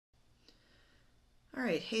All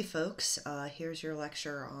right, hey folks, here's your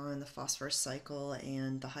lecture on the phosphorus cycle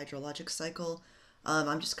and the hydrologic cycle.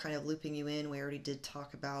 I'm just kind of looping you in. We already did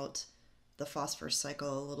talk about the phosphorus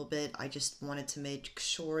cycle a little bit. I just wanted to make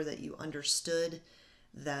sure that you understood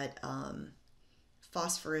that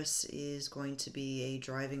phosphorus is going to be a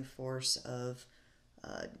driving force of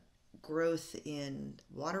uh, growth in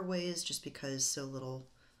waterways just because so little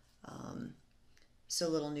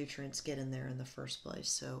nutrients get in there in the first place.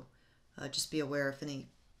 So just be aware if any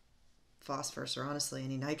phosphorus or honestly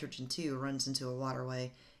any nitrogen too runs into a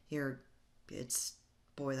waterway here, it's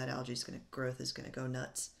boy that algae's gonna growth is gonna go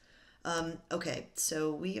nuts. Okay,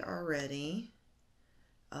 so we already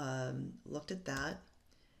looked at that,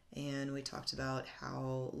 and we talked about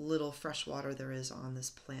how little fresh water there is on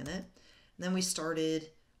this planet. And then we started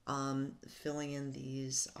filling in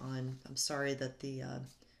these on. I'm sorry that the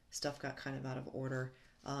stuff got kind of out of order,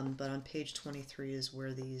 but on page 23 is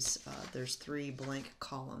where these there's three blank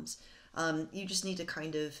columns. You just need to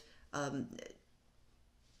kind of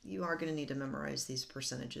you are going to need to memorize these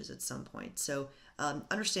percentages at some point. So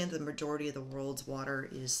understand the majority of the world's water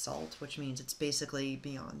is salt, which means it's basically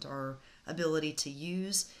beyond our ability to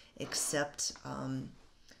use, except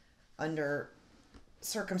under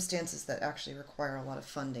circumstances that actually require a lot of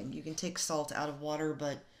funding. You can take salt out of water,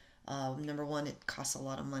 but number one, it costs a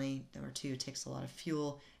lot of money. Number two, it takes a lot of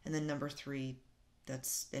fuel. And then number three,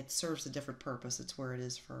 it serves a different purpose. It's where it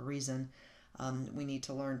is for a reason. We need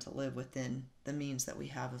to learn to live within the means that we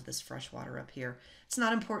have of this fresh water up here. It's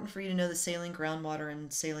not important for you to know the saline groundwater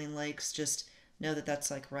and saline lakes. Just know that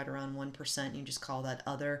that's like right around 1%. You just call that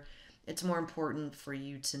other. It's more important for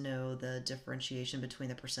you to know the differentiation between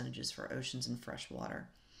the percentages for oceans and fresh water.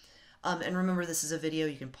 And remember, this is a video.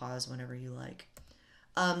 You can pause whenever you like.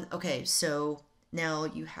 Okay, so now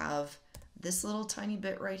you have this little tiny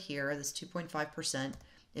bit right here, this 2.5%.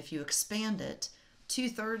 If you expand it,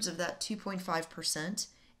 2/3 of that 2.5%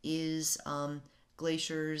 is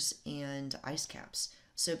glaciers and ice caps.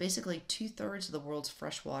 So basically 2/3 of the world's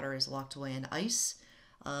fresh water is locked away in ice.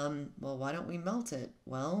 Well, why don't we melt it?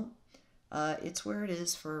 Well, it's where it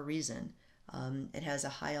is for a reason. It has a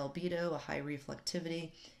high albedo, a high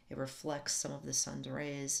reflectivity. It reflects some of the sun's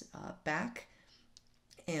rays back.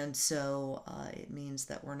 And so it means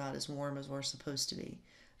that we're not as warm as we're supposed to be.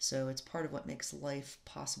 So it's part of what makes life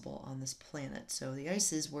possible on this planet. So the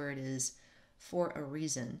ice is where it is for a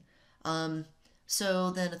reason.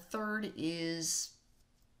 So then a third is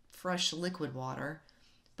fresh liquid water,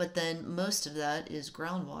 but then most of that is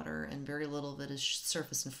groundwater and very little of it is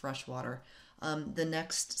surface and fresh water. The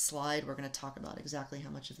next slide, we're going to talk about exactly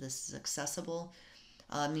how much of this is accessible.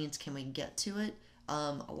 Means can we get to it?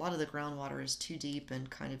 A lot of the groundwater is too deep and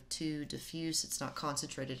kind of too diffuse. It's not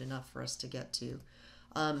concentrated enough for us to get to.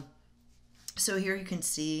 So here you can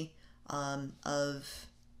see of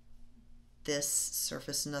this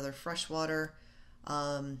surface and other fresh water.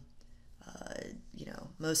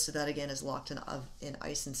 Most of that again is locked in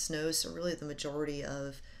ice and snow. So really the majority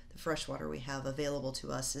of the fresh water we have available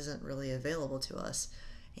to us isn't really available to us.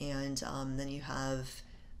 And then you have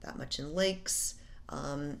that much in lakes,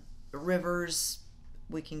 rivers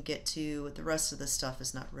we can get to. The rest of the stuff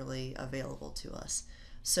is not really available to us.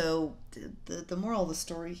 So the moral of the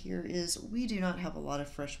story here is we do not have a lot of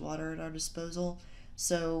fresh water at our disposal.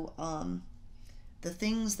 So the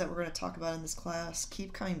things that we're going to talk about in this class,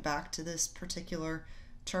 keep coming back to this particular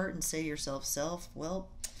chart and say to yourself, well,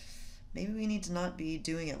 maybe we need to not be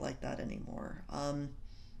doing it like that anymore. I'm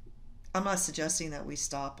not suggesting that we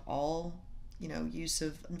stop all use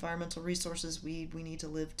of environmental resources. We need to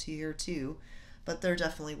live to here too, but there are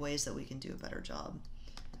definitely ways that we can do a better job.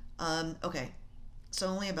 Okay. So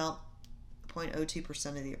only about 0.02%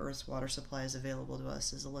 of the Earth's water supply is available to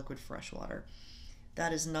us as a liquid fresh water.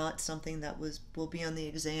 That is not something that will be on the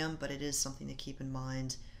exam, but it is something to keep in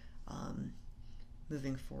mind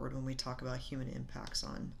moving forward when we talk about human impacts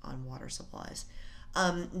on water supplies.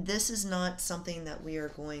 This is not something that we are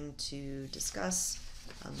going to discuss.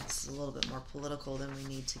 This is a little bit more political than we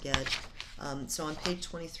need to get. So on page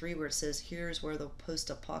 23 where it says here's where the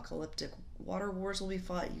post-apocalyptic water wars will be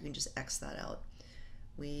fought, you can just X that out.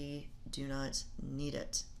 We do not need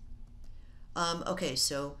it. Okay,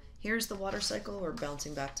 so here's the water cycle. We're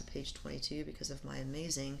bouncing back to page 22 because of my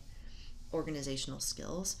amazing organizational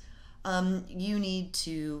skills. You need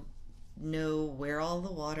to know where all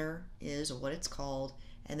the water is or what it's called,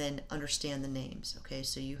 and then understand the names. Okay,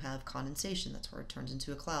 so you have condensation, that's where it turns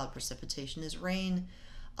into a cloud. Precipitation is rain.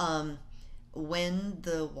 When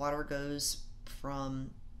the water goes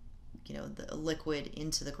from the liquid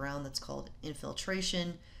into the ground, that's called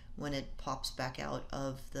infiltration. When it pops back out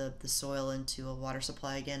of the soil into a water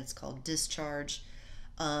supply again, it's called discharge.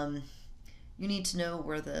 Um, you need to know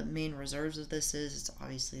where the main reserves of this is. It's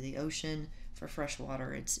obviously the ocean. For fresh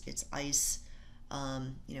water, it's ice,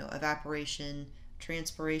 evaporation,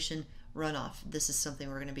 transpiration, runoff. This is something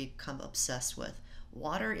we're going to become obsessed with.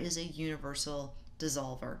 Water is a universal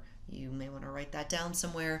dissolver. You may want to write that down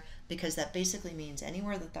somewhere, because that basically means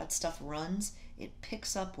anywhere that stuff runs, it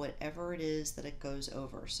picks up whatever it is that it goes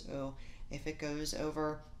over. So if it goes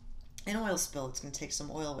over an oil spill, it's going to take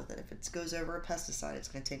some oil with it. If it goes over a pesticide, it's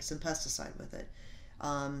going to take some pesticide with it,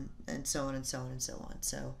 and so on and so on and so on.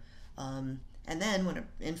 So, and then when it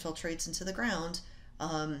infiltrates into the ground,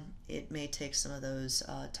 it may take some of those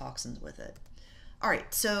toxins with it. All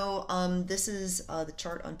right, so this is the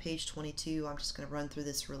chart on page 22. I'm just going to run through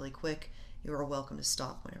this really quick. You are welcome to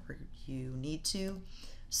stop whenever you need to.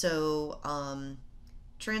 So,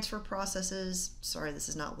 transfer processes. Sorry, this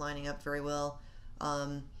is not lining up very well.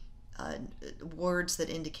 Words that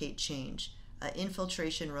indicate change.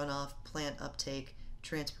 Infiltration, runoff, plant uptake,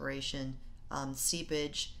 transpiration,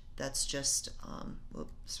 seepage. That's just,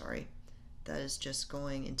 that is just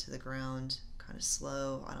going into the ground kind of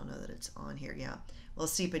slow. I don't know that it's on here. Yeah. Well,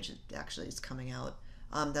 seepage actually is coming out.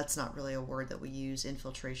 That's not really a word that we use.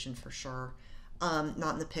 Infiltration for sure.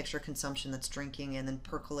 Not in the picture. Consumption, that's drinking. And then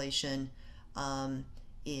percolation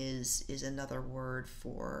is another word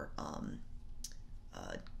for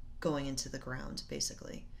going into the ground,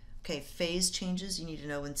 basically. Okay, phase changes. You need to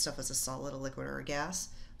know when stuff is a solid, a liquid, or a gas.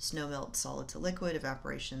 Snow melt, solid to liquid.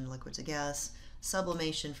 Evaporation, liquid to gas.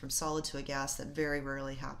 Sublimation, from solid to a gas. That very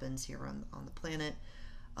rarely happens here on the planet,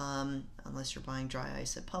 unless you're buying dry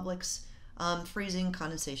ice at Publix. Freezing,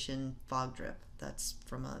 condensation, fog drip. That's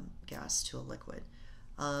from a gas to a liquid.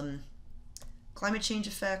 Climate change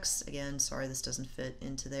effects. Again, sorry, this doesn't fit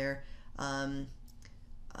into there.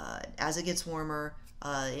 As it gets warmer,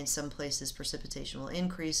 in some places precipitation will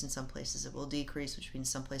increase, in some places it will decrease, which means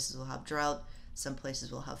some places will have drought, some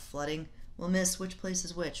places will have flooding. We'll miss which place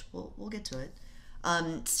is which. We'll get to it.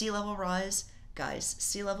 Sea level rise. Guys,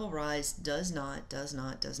 sea level rise does not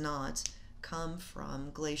come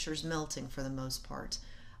from glaciers melting for the most part.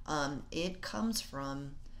 It comes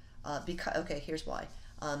from, okay, here's why.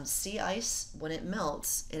 Sea ice, when it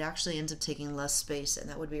melts, it actually ends up taking less space, and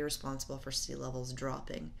that would be responsible for sea levels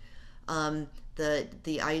dropping.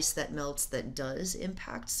 The ice that melts that does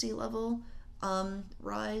impact sea level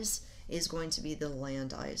rise is going to be the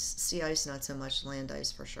land ice. Sea ice, not so much. Land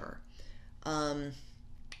ice for sure.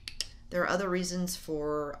 There are other reasons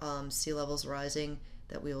for sea levels rising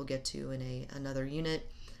that we will get to in another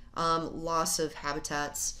unit. Loss of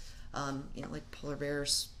habitats, like polar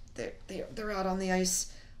bears, they're out on the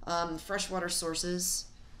ice. Freshwater sources.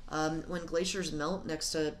 When glaciers melt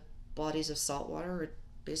next to bodies of salt water, it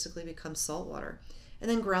basically becomes salt water.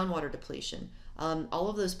 And then groundwater depletion. All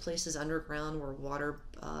of those places underground where water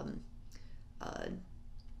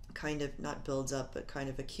kind of not builds up, but kind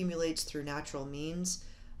of accumulates through natural means.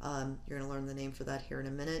 You're going to learn the name for that here in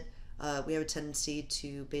a minute. We have a tendency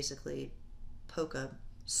to basically poke a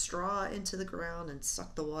straw into the ground and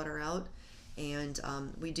suck the water out. And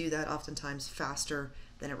we do that oftentimes faster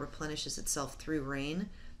than it replenishes itself through rain.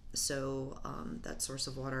 So that source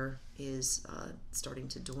of water is starting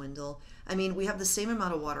to dwindle. I mean, we have the same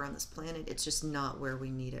amount of water on this planet. It's just not where we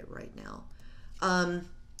need it right now.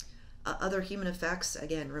 Other human effects,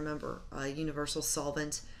 again, remember, universal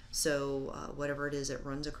solvent. So whatever it is, it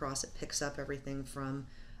runs across, it picks up everything from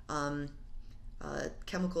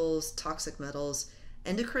chemicals, toxic metals,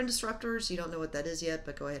 endocrine disruptors. You don't know what that is yet,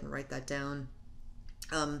 but go ahead and write that down.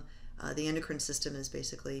 The endocrine system is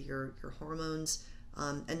basically your hormones.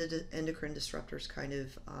 Endocrine disruptors kind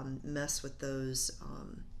of mess with those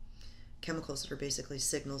chemicals that are basically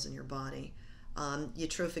signals in your body.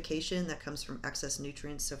 Eutrophication, that comes from excess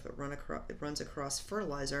nutrients. So if it runs across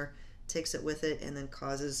fertilizer, takes it with it, and then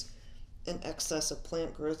causes an excess of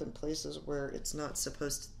plant growth in places where that's not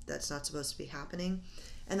supposed to be happening.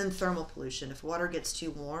 And then thermal pollution. If water gets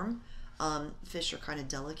too warm, fish are kind of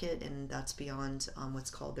delicate, and that's beyond what's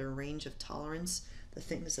called their range of tolerance, the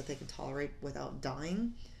things that they can tolerate without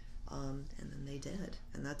dying, and then they did,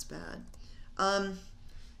 and that's bad.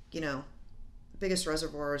 Biggest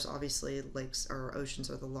reservoirs, obviously lakes or oceans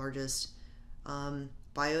are the largest.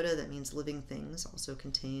 Biota, that means living things, also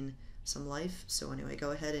contain some life. So anyway, go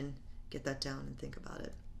ahead and get that down and think about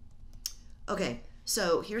it. Okay,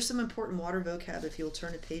 so here's some important water vocab. If you'll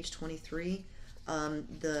turn to page 23,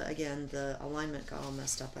 the alignment got all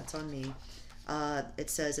messed up. That's on me. It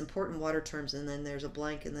says important water terms, and then there's a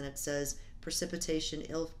blank, and then it says precipitation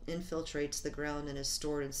infiltrates the ground and is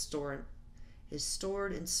stored in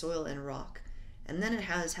soil and rock. And then it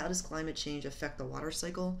has, how does climate change affect the water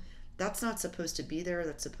cycle? That's not supposed to be there.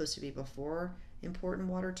 That's supposed to be before important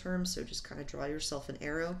water terms. So just kind of draw yourself an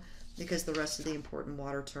arrow, because the rest of the important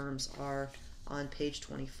water terms are on page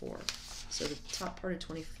 24. So the top part of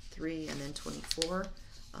 23 and then 24.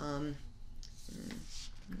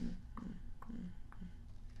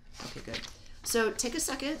 Okay, good. So take a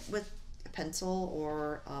second with a pencil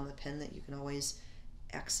or a pen that you can always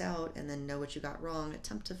X out and then know what you got wrong.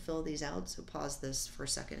 Attempt to fill these out. So pause this for a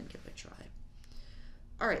second and give it a try.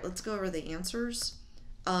 All right, let's go over the answers.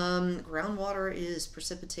 Groundwater is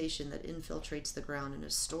precipitation that infiltrates the ground and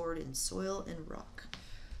is stored in soil and rock.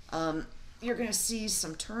 You're going to see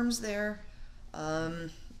some terms there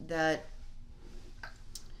that, I'm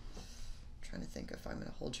trying to think if I'm going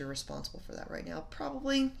to hold you responsible for that right now.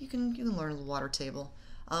 Probably you can learn the water table.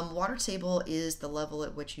 Water table is the level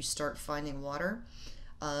at which you start finding water.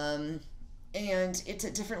 And it's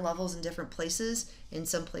at different levels in different places. In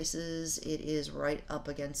some places it is right up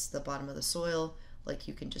against the bottom of the soil, like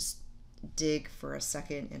you can just dig for a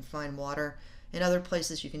second and find water. In other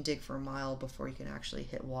places you can dig for a mile before you can actually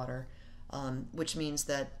hit water, which means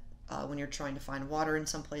that when you're trying to find water in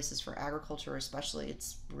some places for agriculture especially,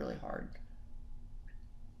 it's really hard.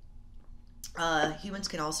 Humans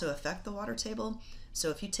can also affect the water table. So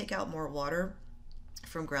if you take out more water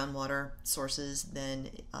from groundwater sources than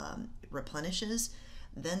replenishes,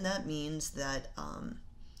 then that means that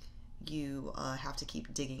you have to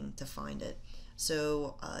keep digging to find it.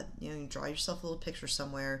 So you draw yourself a little picture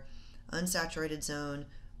somewhere. Unsaturated zone,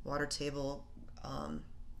 water table.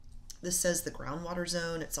 This says the groundwater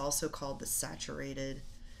zone. It's also called the saturated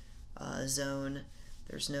zone.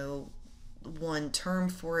 There's no one term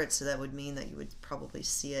for it, so that would mean that you would probably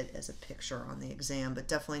see it as a picture on the exam, but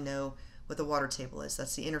definitely know what the water table is.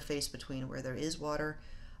 That's the interface between where there is water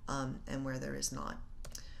and where there is not.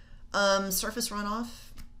 Surface runoff,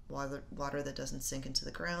 water that doesn't sink into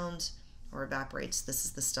the ground or evaporates. This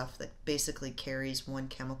is the stuff that basically carries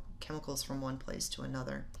chemicals from one place to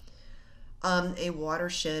another. A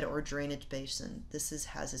watershed or drainage basin. This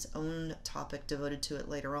has its own topic devoted to it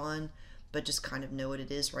later on, but just kind of know what it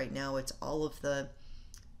is right now. It's all of the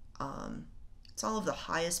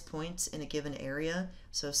highest points in a given area.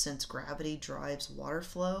 So since gravity drives water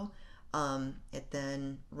flow, it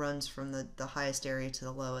then runs from the highest area to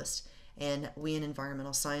the lowest. And we in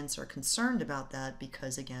environmental science are concerned about that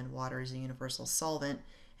because, again, water is a universal solvent,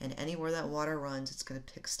 and anywhere that water runs, it's going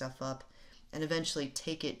to pick stuff up and eventually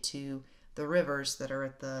take it to the rivers that are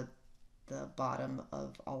at the bottom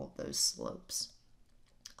of all of those slopes.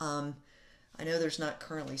 I know there's not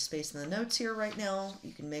currently space in the notes here right now.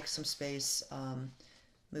 You can make some space.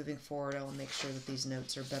 Moving forward, I will make sure that these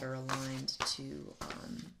notes are better aligned to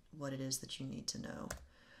what it is that you need to know.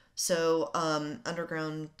 So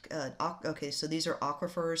underground, okay, so these are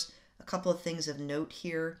aquifers. A couple of things of note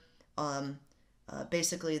here.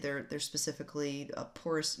 Basically, they're specifically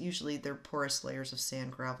porous, usually they're porous layers of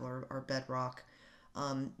sand, gravel, or bedrock.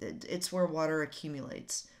 It's where water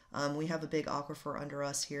accumulates. We have a big aquifer under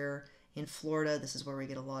us here in Florida. This is where we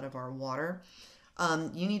get a lot of our water.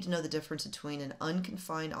 You need to know the difference between an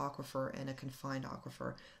unconfined aquifer and a confined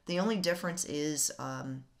aquifer. The only difference is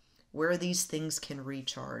where these things can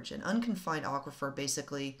recharge. An unconfined aquifer,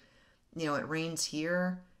 basically, it rains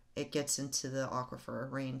here, it gets into the aquifer.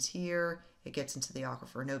 It rains here, it gets into the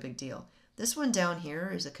aquifer. No big deal. This one down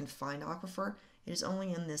here is a confined aquifer. It is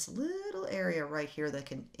only in this little area right here that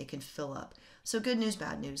it can fill up. So good news,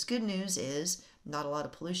 bad news. Good news is not a lot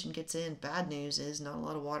of pollution gets in. Bad news is not a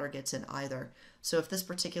lot of water gets in either. So if this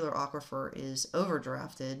particular aquifer is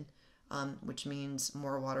overdrafted, which means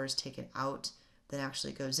more water is taken out than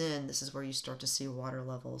actually goes in, this is where you start to see water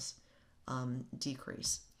levels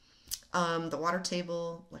decrease. The water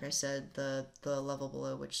table, like I said, the level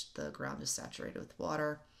below which the ground is saturated with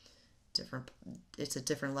water, it's at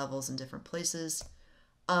different levels in different places.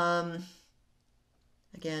 Again,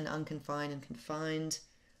 unconfined and confined.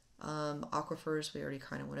 Aquifers, we already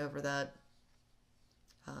kind of went over that.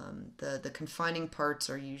 The confining parts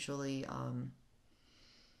are usually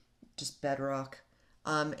just bedrock,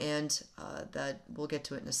 and that we'll get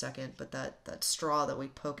to it in a second, but that straw that we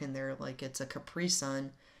poke in there like it's a Capri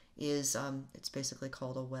Sun is it's basically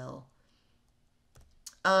called a well.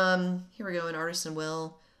 Here we go, an artisan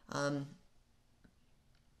well.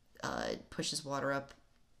 It pushes water up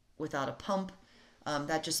without a pump.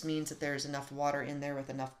 That just means that there's enough water in there with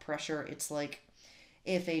enough pressure. It's like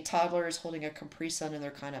if a toddler is holding a Capri Sun and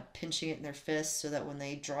they're kind of pinching it in their fists so that when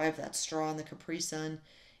they drive that straw in the Capri Sun,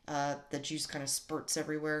 the juice kind of spurts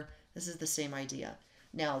everywhere. This is the same idea.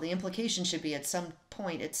 Now, the implication should be at some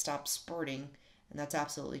point it stops spurting, and that's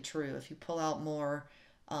absolutely true. If you pull out more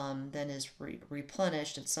then is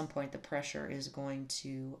replenished, at some point the pressure is going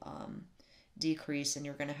to decrease, and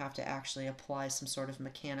you're going to have to actually apply some sort of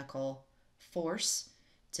mechanical force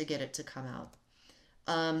to get it to come out.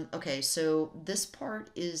 Okay, so this part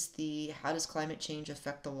is the how does climate change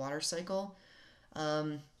affect the water cycle?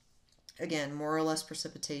 Again, more or less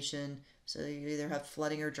precipitation. So you either have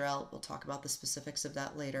flooding or drought. We'll talk about the specifics of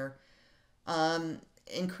that later.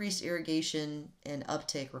 Increased irrigation and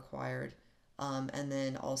uptake required. And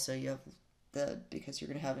then also you have because you're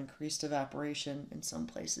going to have increased evaporation in some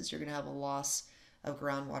places, you're going to have a loss of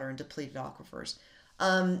groundwater and depleted aquifers.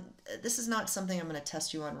 This is not something I'm going to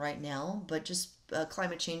test you on right now, but just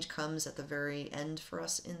climate change comes at the very end for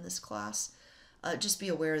us in this class. Just be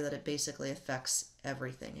aware that it basically affects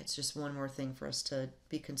everything. It's just one more thing for us to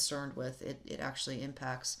be concerned with. It actually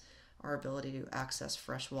impacts our ability to access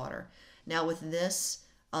fresh water. Now with this,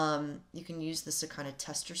 you can use this to kind of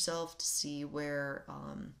test yourself to see where,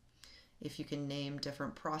 if you can name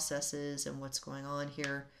different processes and what's going on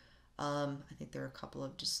here. I think there are a couple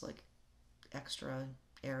of just like extra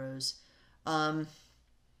arrows.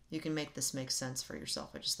 You can make this make sense for yourself.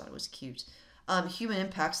 I just thought it was cute. Human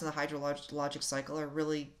impacts on the hydrologic cycle are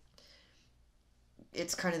really,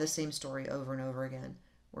 it's kind of the same story over and over again.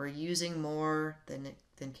 We're using more than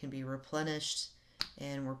can be replenished,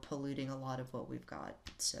 and we're polluting a lot of what we've got.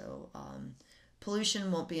 So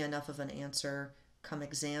pollution won't be enough of an answer come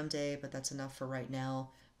exam day, but that's enough for right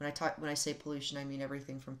now. When I say pollution, I mean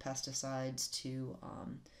everything from pesticides to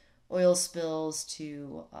oil spills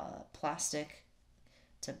to plastic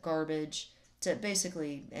to garbage to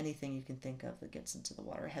basically anything you can think of that gets into the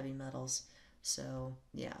water, heavy metals. So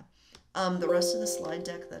yeah, the rest of the slide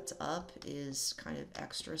deck that's up is kind of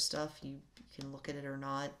extra stuff. You can look at it or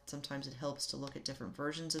not. Sometimes it helps to look at different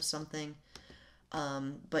versions of something.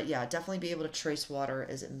 But yeah, definitely be able to trace water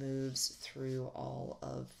as it moves through all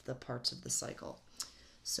of the parts of the cycle.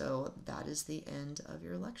 So that is the end of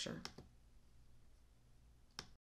your lecture.